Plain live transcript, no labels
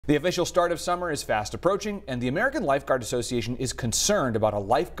The official start of summer is fast approaching, and the American Lifeguard Association is concerned about a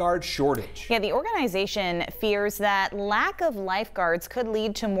lifeguard shortage. Yeah, the organization fears that lack of lifeguards could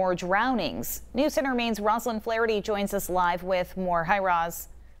lead to more drownings. News Center Maine's Rosalind Flaherty joins us live with more. Hi, Roz.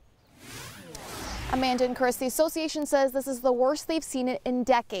 Amanda and Chris, the association says this is the worst they've seen it in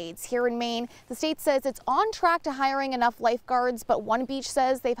decades. Here in Maine, the state says it's on track to hiring enough lifeguards, but one beach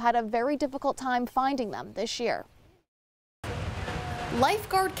says they've had a very difficult time finding them this year.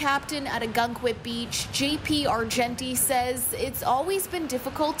 Lifeguard captain at Ogunquit Beach, JP Argenti, says it's always been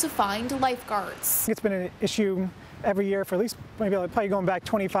difficult to find lifeguards. It's been an issue every year for at least probably going back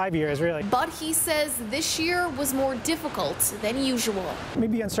 25 years, really. But he says this year was more difficult than usual.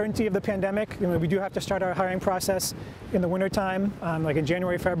 Maybe uncertainty of the pandemic. We do have to start our hiring process in the wintertime, like in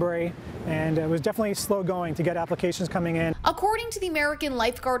January, February, and it was definitely slow going to get applications coming in. According to the American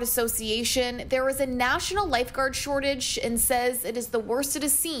Lifeguard Association, there is a national lifeguard shortage and says it is the worst it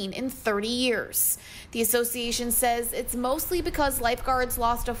has seen in 30 years. The association says it's mostly because lifeguards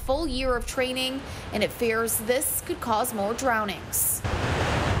lost a full year of training, and it fears this could cause more drownings.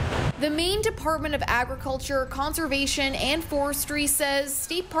 The Maine Department of Agriculture, Conservation, and Forestry says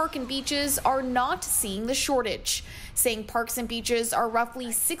state park and beaches are not seeing the shortage, saying parks and beaches are roughly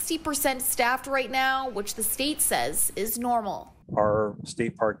 60% staffed right now, which the state says is normal. Our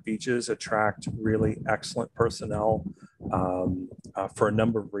state park beaches attract really excellent personnel for a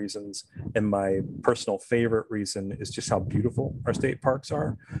number of reasons, and my personal favorite reason is just how beautiful our state parks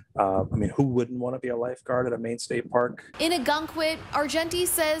are. I mean, who wouldn't want to be a lifeguard at a Maine state park? In Ogunquit, Argenti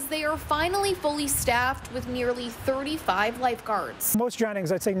says they are finally fully staffed with nearly 35 lifeguards. Most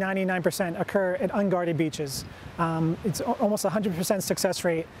drownings, I'd say 99%, occur at unguarded beaches. It's almost 100% success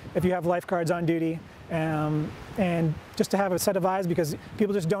rate if you have lifeguards on duty. And just to have a set of eyes, because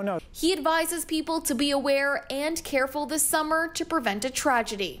people just don't know. He advises people to be aware and careful this summer to prevent a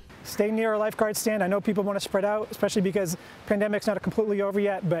tragedy. Stay near a lifeguard stand. I know people want to spread out, especially because the pandemic's not completely over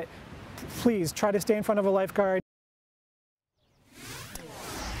yet, but please try to stay in front of a lifeguard.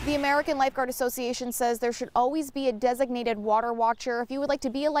 The American Lifeguard Association says there should always be a designated water watcher. If you would like to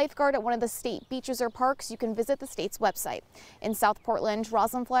be a lifeguard at one of the state beaches or parks, you can visit the state's website. In South Portland,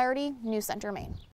 Rosalind Flaherty, News Center, Maine.